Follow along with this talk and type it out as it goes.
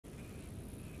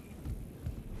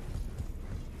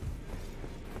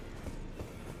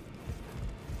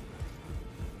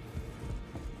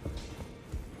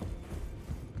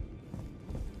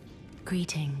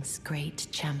Greetings, great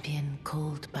champion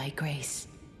called by grace.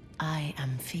 I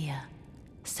am Fear.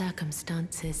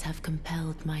 Circumstances have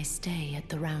compelled my stay at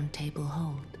the Roundtable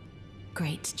Hall.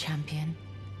 Great champion,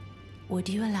 would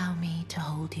you allow me to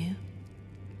hold you?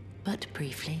 But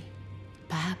briefly,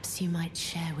 perhaps you might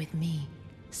share with me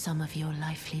some of your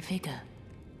lively vigor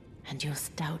and your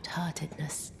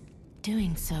stout-heartedness.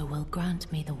 Doing so will grant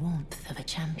me the warmth of a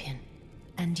champion,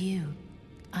 and you,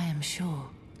 I am sure,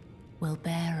 will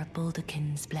bear a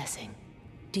Baldachin's blessing.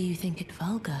 Do you think it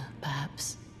vulgar,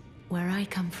 perhaps? Where I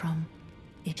come from,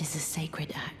 it is a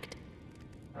sacred act.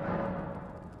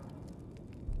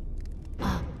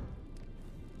 Ah.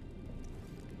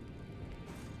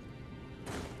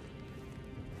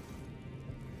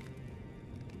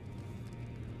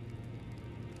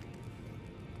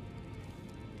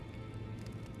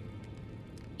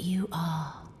 You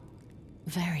are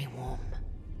very warm.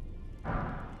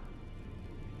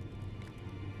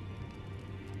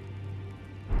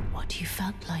 What you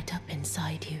felt light up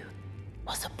inside you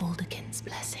was a Baldachin's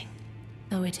blessing.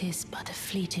 Though it is but a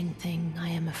fleeting thing, I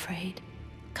am afraid.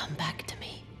 Come back to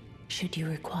me, should you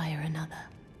require another.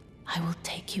 I will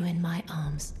take you in my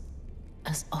arms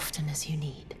as often as you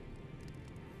need.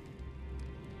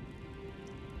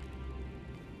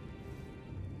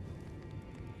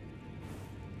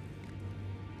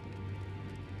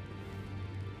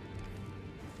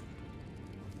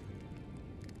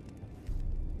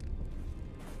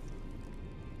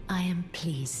 I am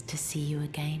pleased to see you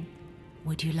again.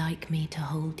 Would you like me to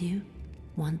hold you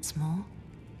once more?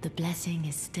 The blessing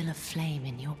is still aflame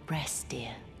in your breast,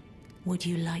 dear. Would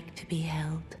you like to be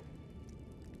held,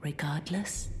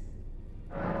 regardless?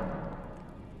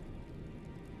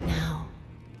 Now,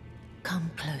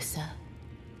 come closer.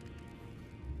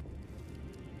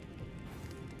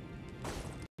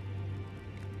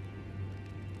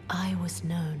 I was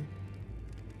known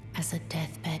as a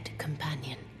deathbed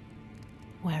companion.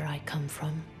 Where I come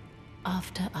from,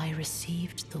 after I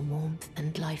received the warmth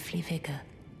and lively vigor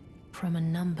from a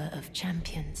number of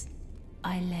champions,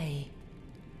 I lay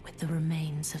with the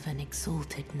remains of an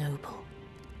exalted noble.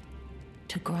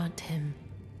 To grant him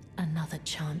another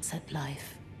chance at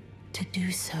life, to do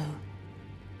so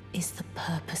is the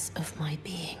purpose of my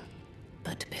being.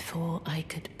 But before I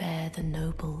could bear the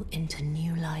noble into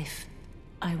new life,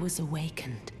 I was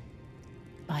awakened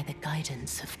by the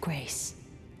guidance of grace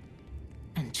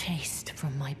and chased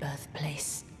from my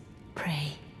birthplace.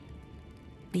 Pray,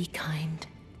 be kind.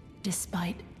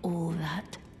 Despite all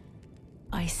that,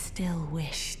 I still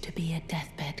wish to be a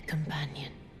deathbed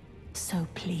companion. So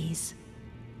please,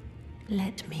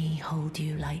 let me hold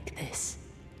you like this,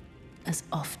 as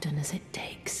often as it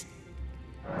takes.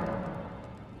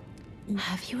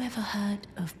 Have you ever heard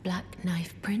of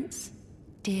Blacknife?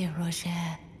 Dear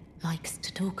Rogier likes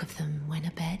to talk of them when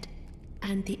abed,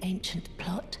 and the ancient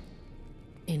plot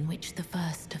in which the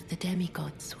first of the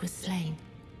demigods was slain.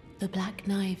 The black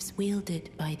knives wielded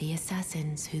by the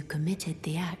assassins who committed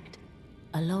the act,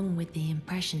 along with the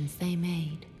impressions they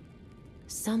made,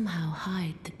 somehow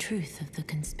hide the truth of the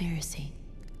conspiracy.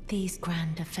 These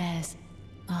grand affairs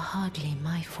are hardly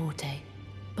my forte,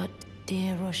 but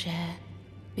dear Rogier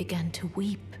began to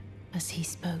weep as he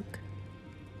spoke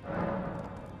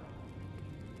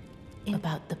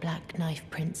about the black knife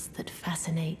prints that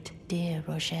fascinate dear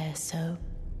Rogier so.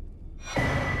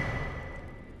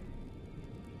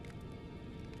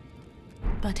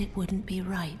 But it wouldn't be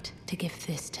right to give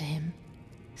this to him,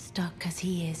 stuck as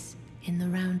he is in the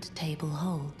Roundtable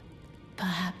Hall.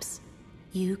 Perhaps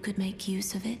you could make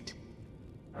use of it?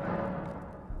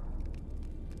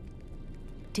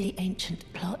 The ancient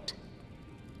plot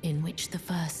in which the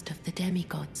first of the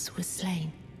demigods was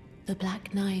slain, the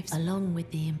black knives along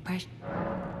with the impression.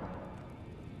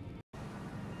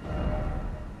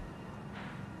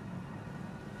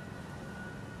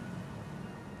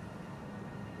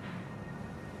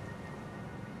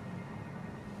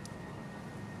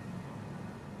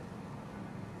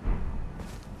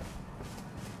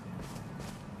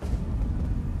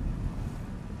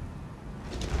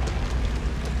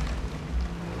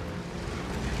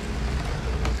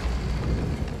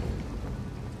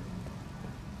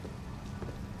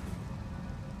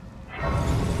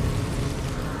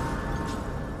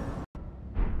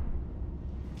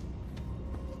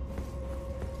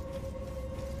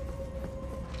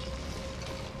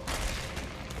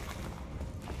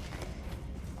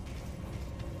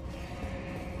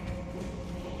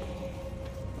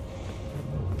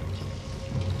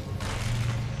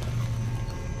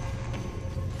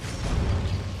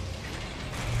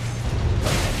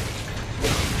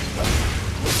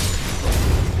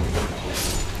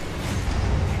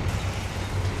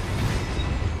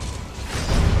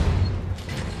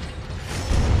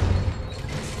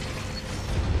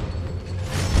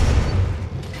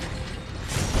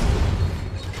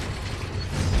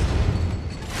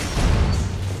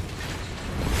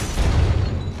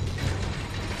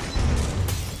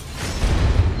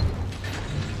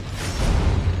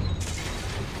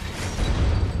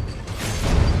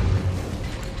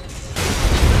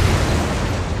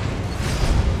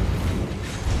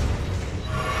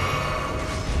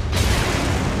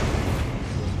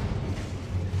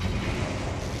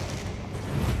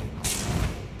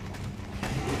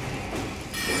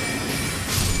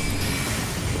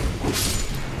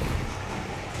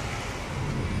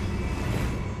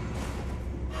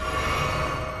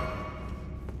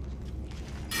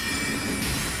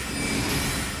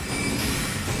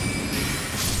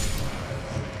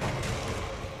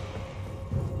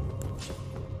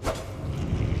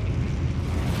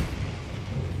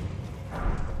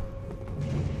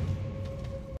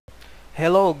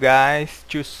 Hello guys,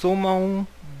 to summon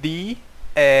D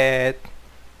at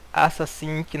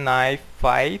Assassin Knife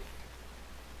 5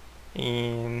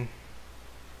 in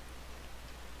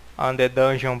on the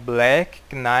dungeon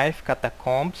Blacknife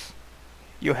Catacombs,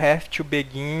 you have to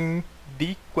begin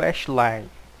the quest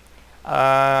line.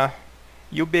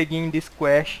 You begin this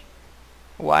quest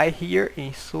while here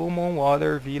in Summon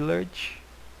Water Village.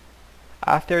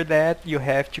 After that you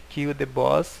have to kill the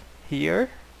boss here.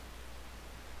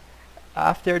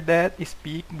 After that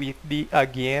speak with D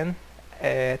again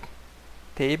at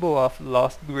Table of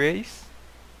Lost Grace.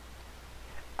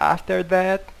 After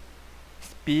that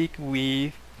speak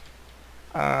with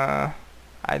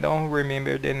I don't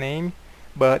remember the name,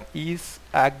 but is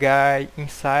a guy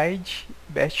inside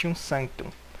Bastion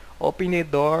Sanctum. Open the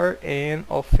door and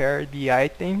offer the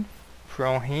item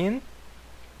from him,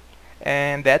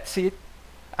 and that's it.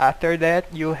 After that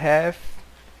you have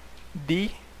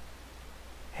D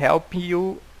help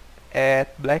you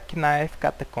at Blacknife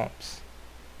Catacombs.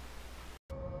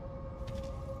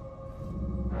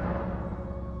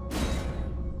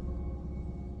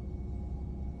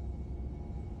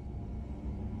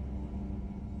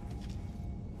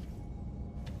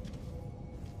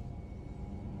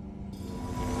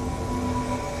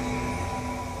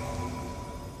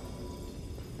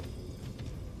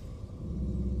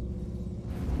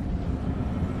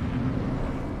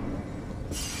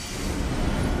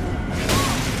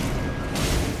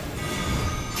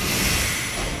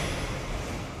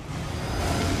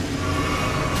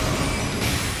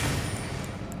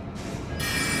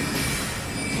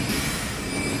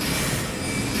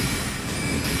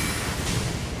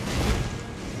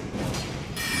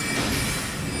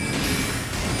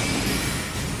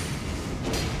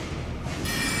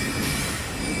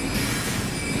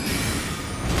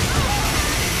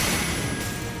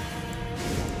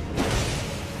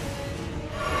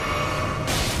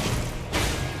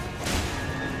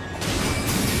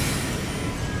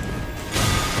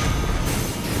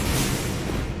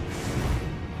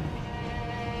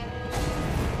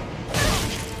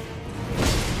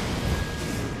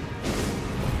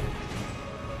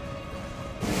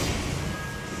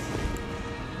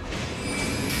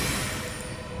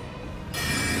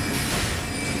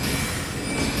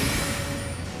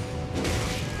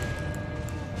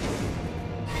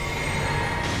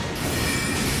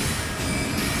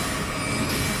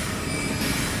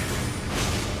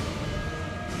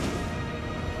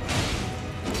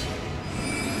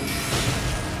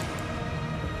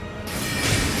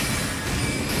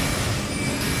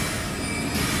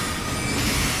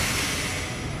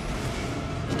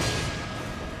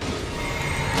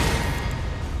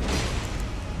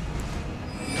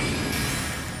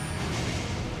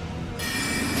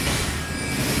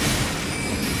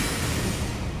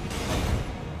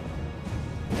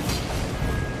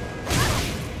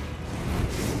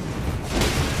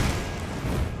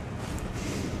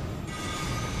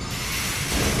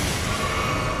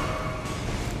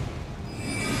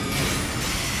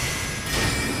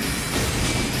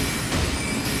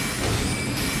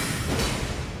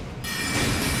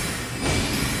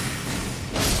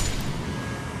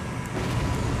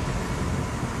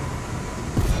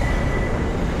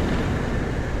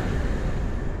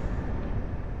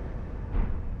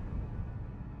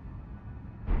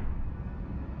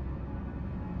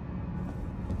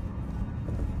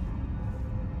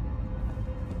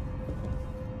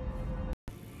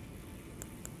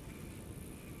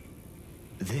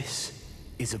 This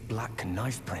is a black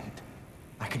knife print.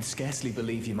 I can scarcely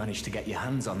believe you managed to get your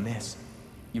hands on this.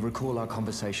 You recall our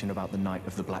conversation about the Night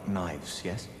of the Black Knives,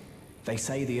 yes? They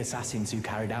say the assassins who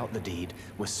carried out the deed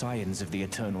were scions of the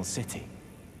Eternal City.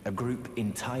 A group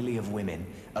entirely of women,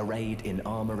 arrayed in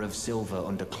armor of silver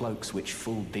under cloaks which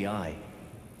fooled the eye.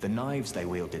 The knives they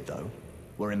wielded, though,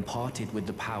 were imparted with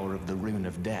the power of the Rune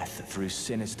of Death through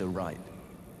sinister rite.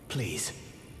 Please,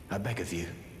 I beg of you,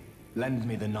 lend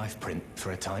me the knife print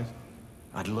for a time.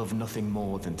 I'd love nothing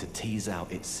more than to tease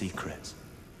out its secrets.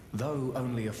 Though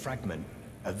only a fragment,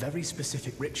 a very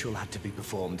specific ritual had to be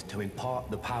performed to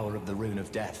impart the power of the Rune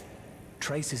of Death.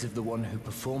 Traces of the one who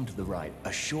performed the rite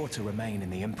are sure to remain in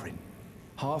the imprint.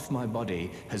 Half my body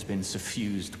has been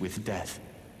suffused with death.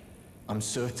 I'm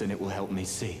certain it will help me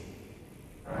see.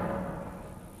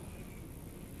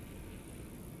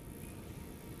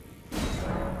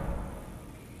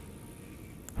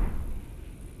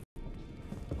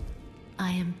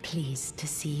 I am pleased to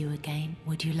see you again.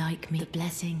 Would you like me? The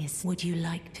blessing is... Would you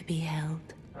like to be held?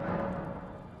 No.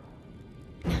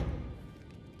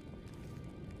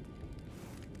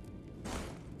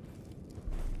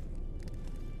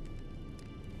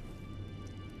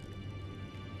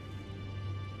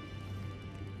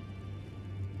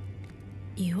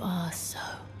 You are so.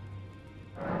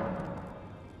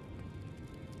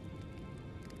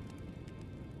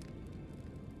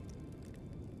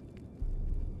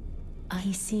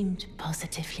 He seemed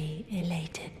positively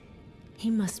elated. He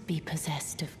must be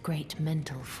possessed of great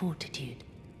mental fortitude.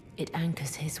 It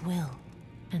anchors his will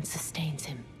and sustains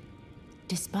him,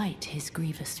 despite his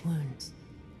grievous wounds.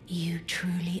 You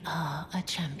truly are a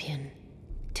champion.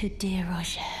 To dear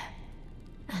Rogier,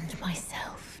 and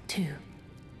myself too.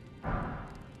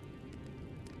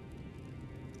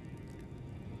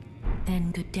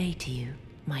 Then good day to you,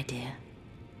 my dear.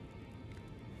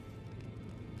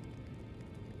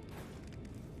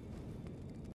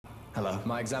 Hello,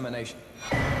 my examination.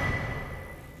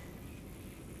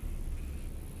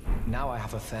 Now I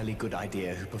have a fairly good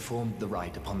idea who performed the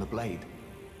rite upon the blade.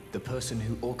 The person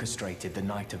who orchestrated the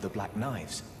Night of the Black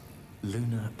Knives.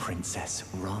 Lunar Princess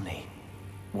Ranni.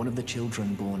 One of the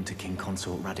children born to King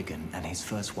Consort Radagon and his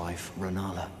first wife,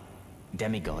 Rennala.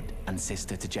 Demigod and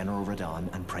sister to General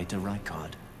Radahn and Praetor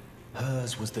Rykard.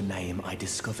 Hers was the name I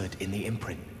discovered in the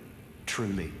imprint.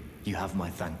 Truly, you have my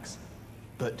thanks.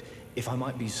 But if I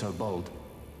might be so bold,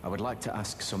 I would like to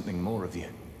ask something more of you.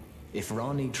 If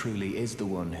Ranni truly is the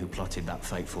one who plotted that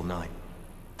fateful night,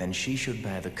 then she should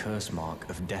bear the curse mark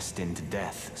of destined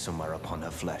death somewhere upon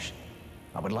her flesh.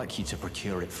 I would like you to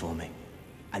procure it for me.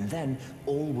 And then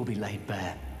all will be laid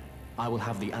bare. I will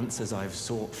have the answers I have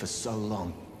sought for so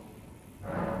long.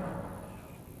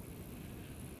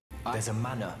 There's a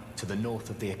manor to the north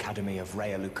of the Academy of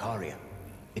Rea Lucaria.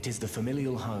 It is the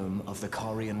familial home of the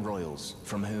Carian royals,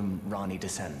 from whom Ranni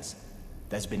descends.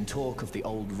 There's been talk of the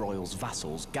old royals'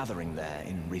 vassals gathering there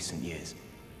in recent years.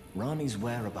 Ranni's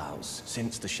whereabouts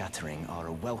since the shattering are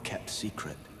a well-kept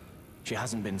secret. She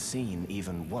hasn't been seen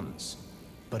even once.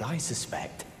 But I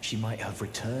suspect she might have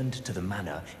returned to the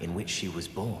manor in which she was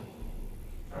born.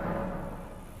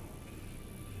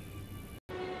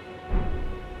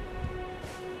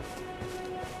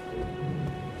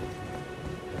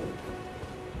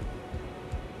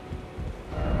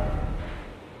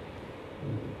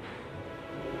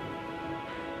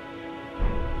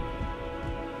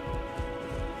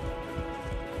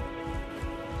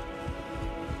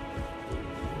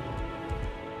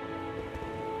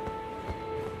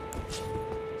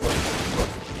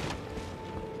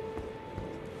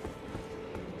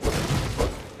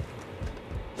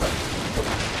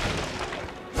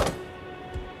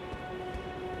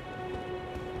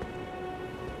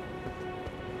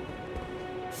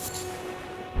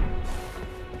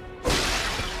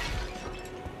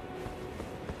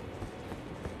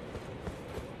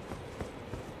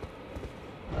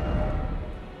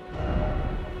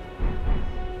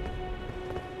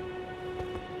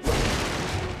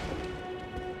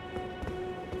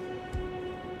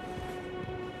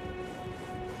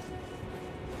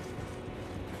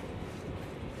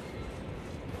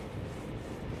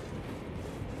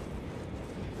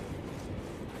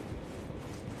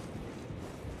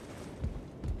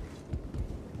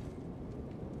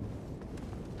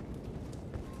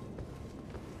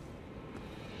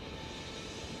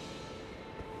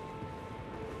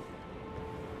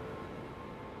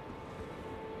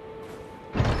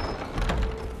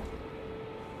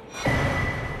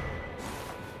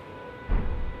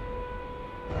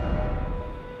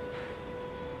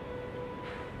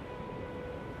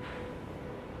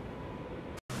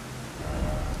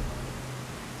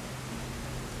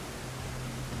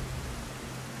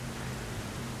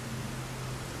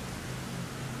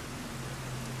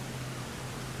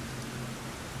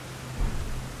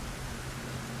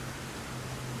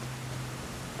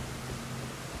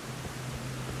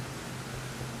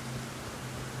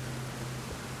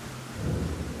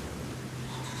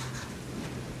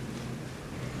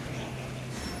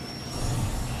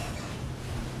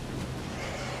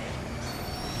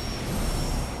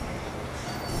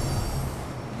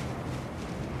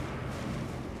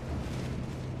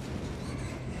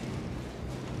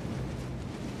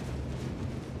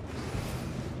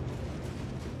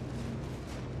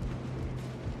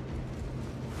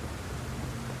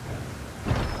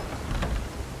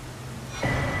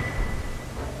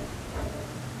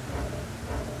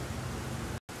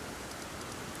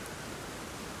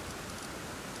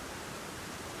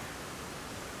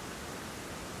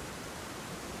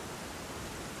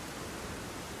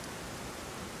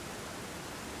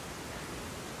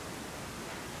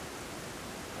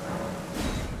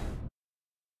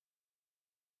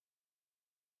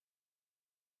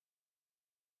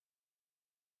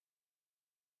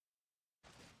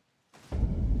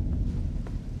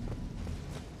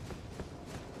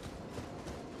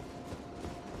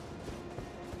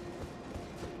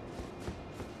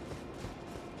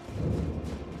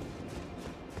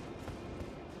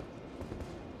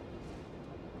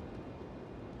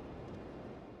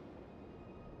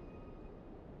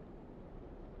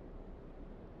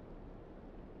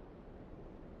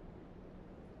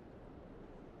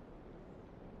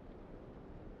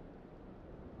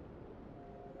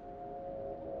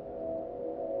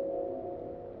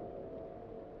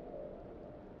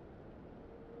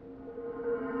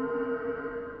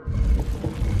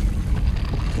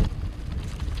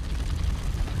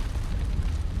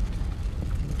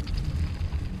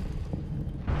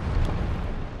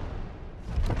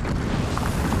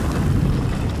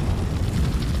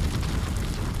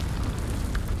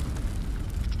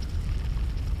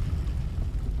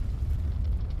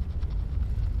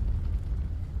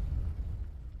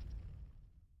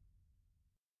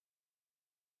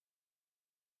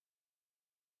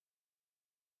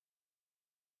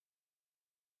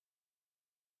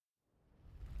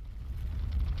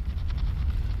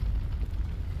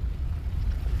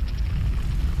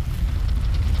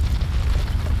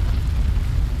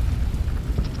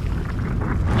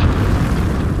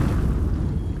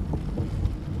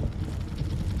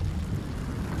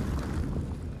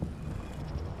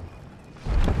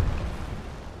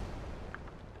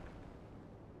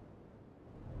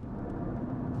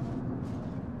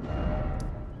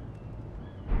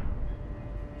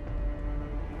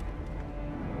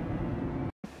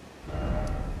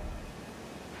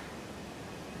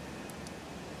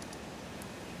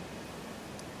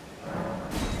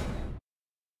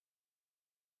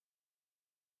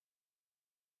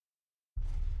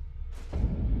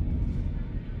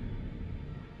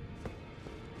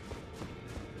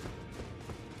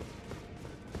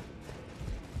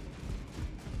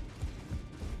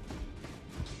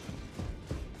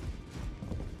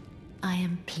 I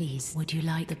am pleased. Would you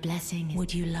like the blessing?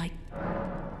 Would you like...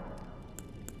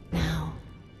 Now,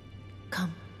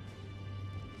 come.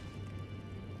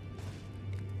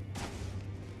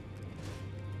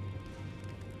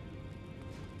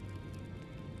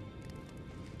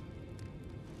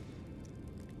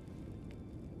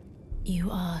 You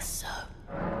are so...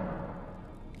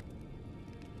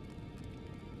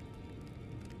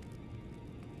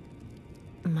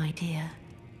 My dear,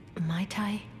 might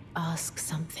I ask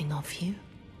something of you?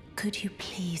 Could you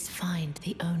please find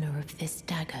the owner of this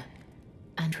dagger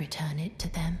and return it to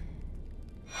them?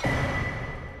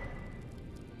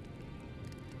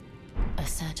 A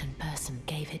certain person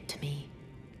gave it to me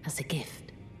as a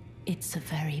gift. It's a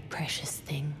very precious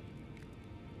thing.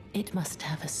 It must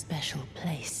have a special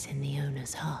place in the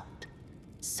owner's heart.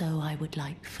 So I would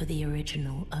like for the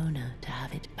original owner to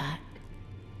have it back,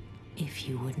 if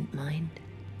you wouldn't mind.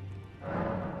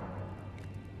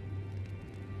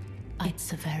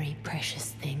 It's a very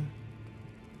precious thing.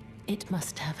 It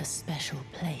must have a special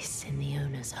place in the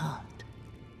owner's heart.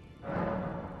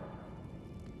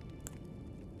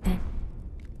 Then...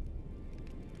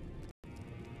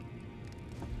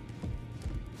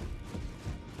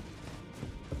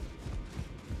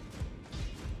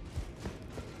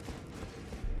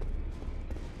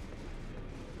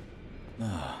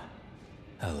 Ah,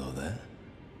 hello there.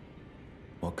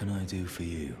 What can I do for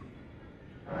you?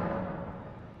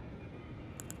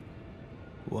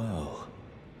 Well,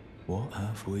 what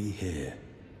have we here?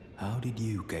 How did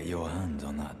you get your hands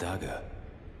on that dagger?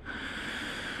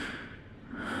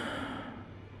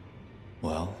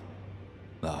 Well,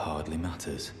 that hardly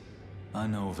matters. I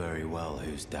know very well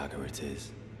whose dagger it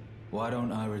is. Why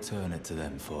don't I return it to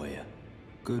them for you?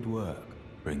 Good work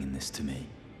bringing this to me.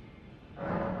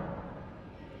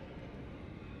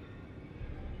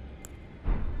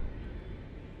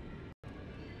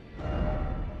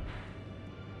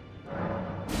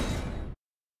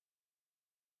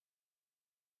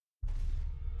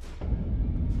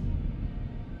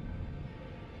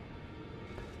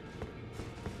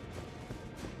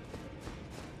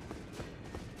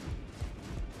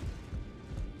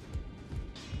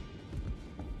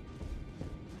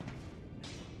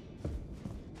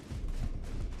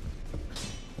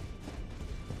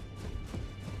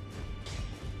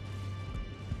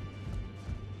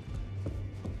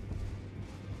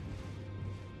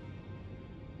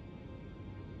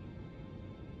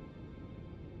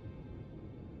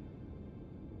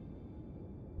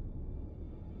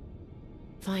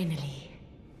 Finally,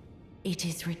 it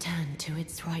is returned to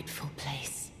its rightful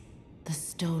place. The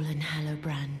stolen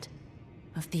Hallowbrand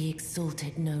of the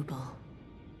exalted noble.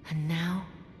 And now,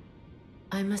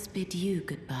 I must bid you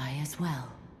goodbye as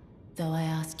well, though I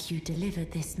ask you deliver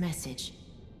this message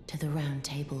to the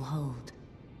Roundtable Hold.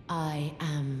 I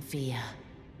am Via,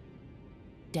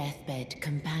 deathbed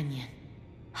companion,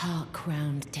 hark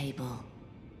round table.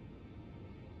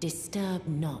 Disturb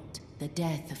not the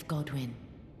death of Godwyn,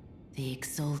 the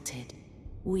exalted.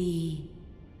 We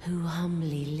who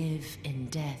humbly live in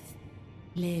death,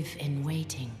 live in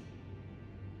waiting,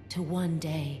 to one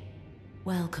day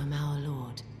welcome our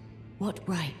Lord. What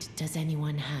right does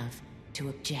anyone have to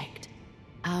object?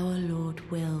 Our Lord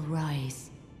will rise,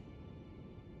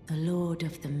 the Lord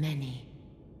of the many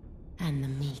and the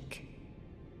meek.